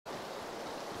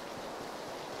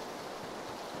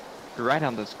Right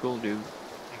on the school, dude.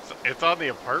 It's on the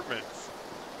apartments.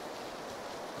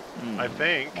 I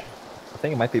think. I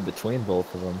think it might be between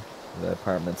both of them, the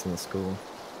apartments and the school.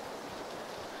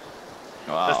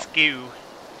 Wow. The skew.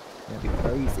 That'd be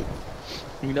crazy.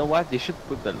 You know what? They should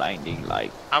put the lightning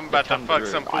like. I'm about to fuck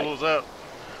some like, fools up.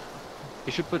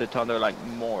 They should put the thunder like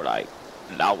more like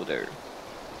louder.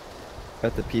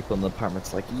 Bet the people in the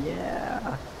apartments like,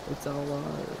 yeah, it's all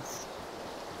ours.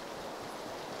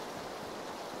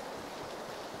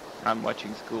 I'm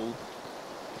watching school.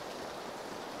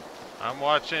 I'm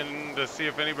watching to see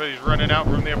if anybody's running out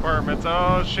from the apartments.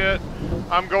 Oh shit.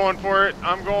 I'm going for it.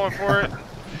 I'm going for it.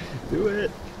 Do it.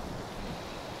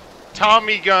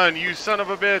 Tommy gun, you son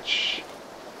of a bitch.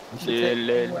 Yeah,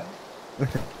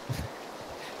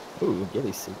 Ooh,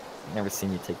 ghillie suit. Never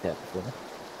seen you take that before.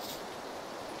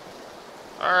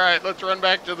 Alright, let's run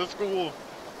back to the school.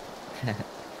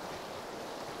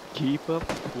 Keep up.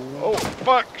 Oh,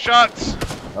 fuck, shots.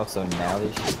 Oh, so now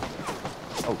they should...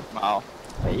 Oh, Wow.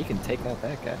 hey, you can take out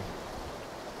that guy.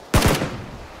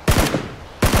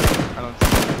 I don't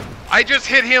see. I just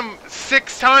hit him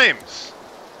 6 times.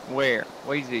 Where?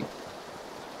 Where is he?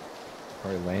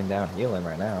 Probably laying down healing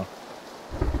right now.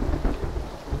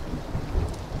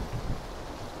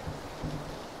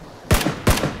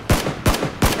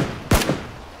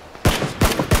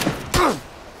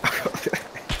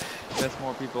 There's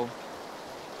more people.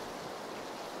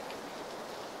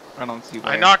 I don't see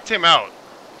where. I knocked him out.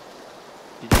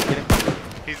 Did you get him?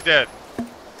 He's dead.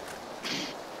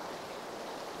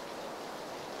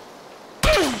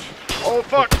 Oh,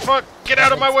 fuck, fuck. Get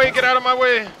out of my way, get out of my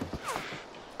way.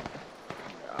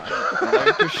 I'm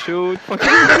going to shoot.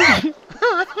 Fucking.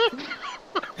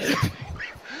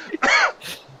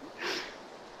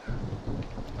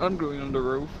 I'm going on the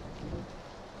roof.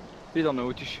 We don't know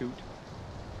what to shoot.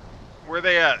 Where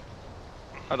they at?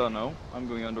 I don't know. I'm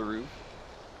going on the roof.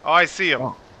 Oh, I see him.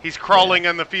 Oh. He's crawling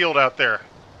in the field out there.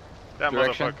 That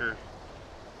Direction. motherfucker.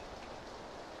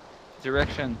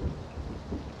 Direction.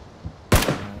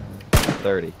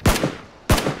 30.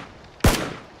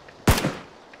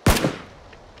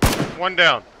 One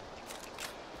down.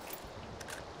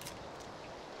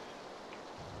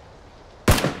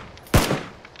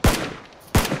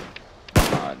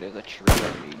 Ah, there's a tree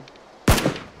on me.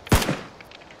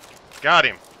 Got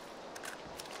him.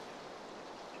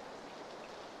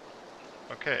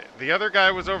 Okay, the other guy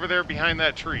was over there behind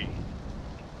that tree.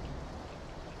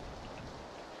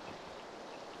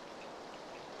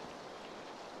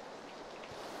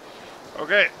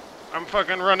 Okay, I'm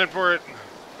fucking running for it.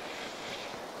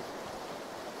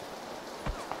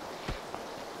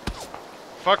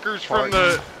 Fuckers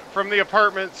from the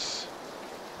apartments.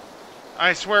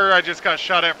 I swear I just got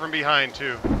shot at from behind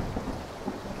too.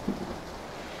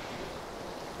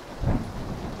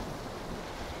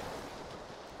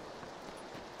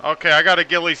 Okay, I got a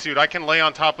ghillie suit. I can lay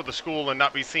on top of the school and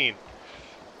not be seen.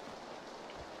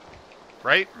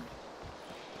 Right?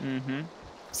 Mm-hmm.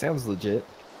 Sounds legit.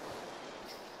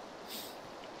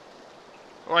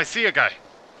 Oh, I see a guy.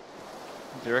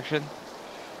 Direction.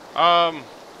 Fuck,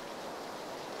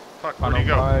 where'd he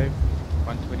go? 105,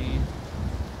 120.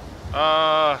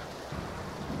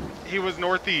 He was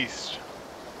northeast.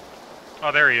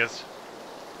 Oh, there he is.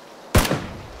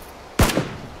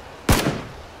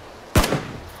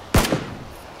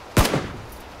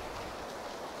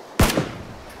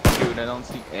 Dude, I don't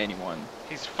see anyone.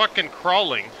 He's fucking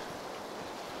crawling.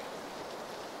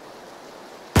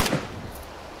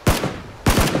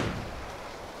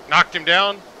 Knocked him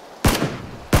down.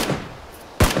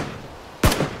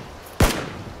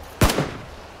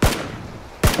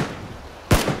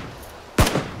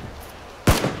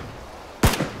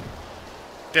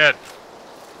 Dead.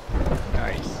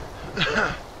 Nice.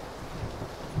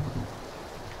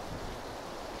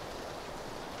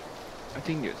 I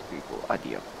think there's people at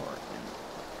the apartment.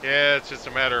 Yeah, it's just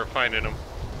a matter of finding him.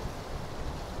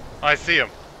 I see him.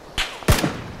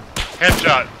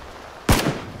 Headshot.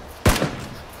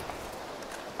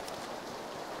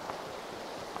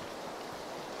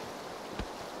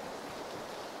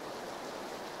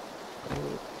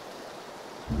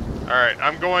 Alright,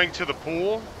 I'm going to the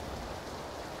pool.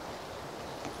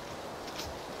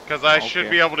 Because I should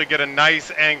be able to get a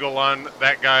nice angle on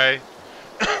that guy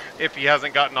if he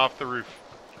hasn't gotten off the roof.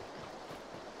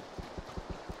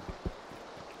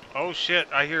 Oh shit,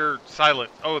 I hear silent.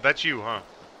 Oh, that's you, huh?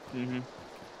 Mm-hmm.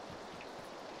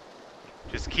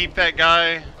 Just keep that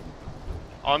guy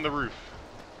on the roof.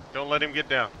 Don't let him get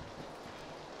down.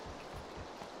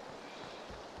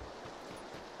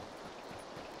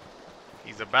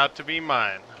 He's about to be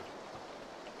mine.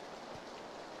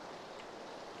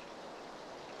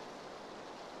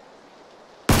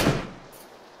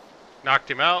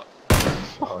 Knocked him out.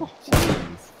 Oh,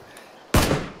 jeez.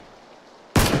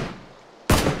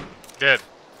 Dead.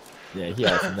 Yeah, he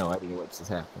has no idea what just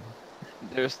happened.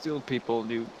 There's still people,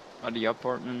 dude, at the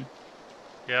apartment.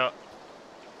 Yeah.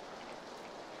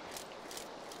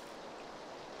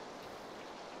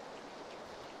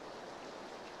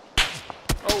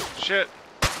 Oh, shit.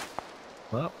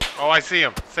 Well, Oh, I see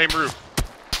him. Same roof.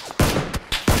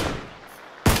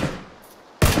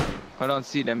 I don't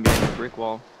see them behind the brick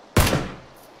wall.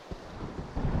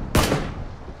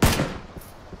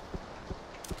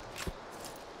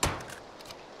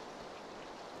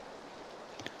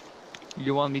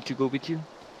 You want me to go with you?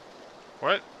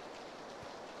 What?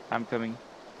 I'm coming.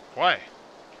 Why?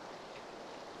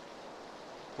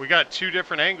 We got 2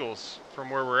 different angles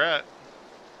from where we're at.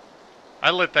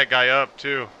 I lit that guy up,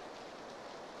 too.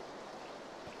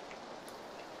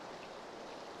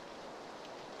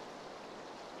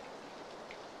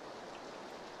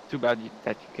 Too bad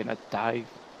that you cannot dive.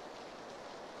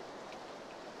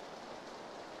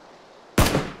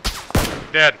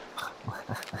 Dead.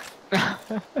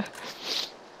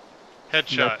 Headshot.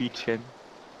 Snappy chin.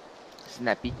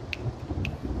 Snappy.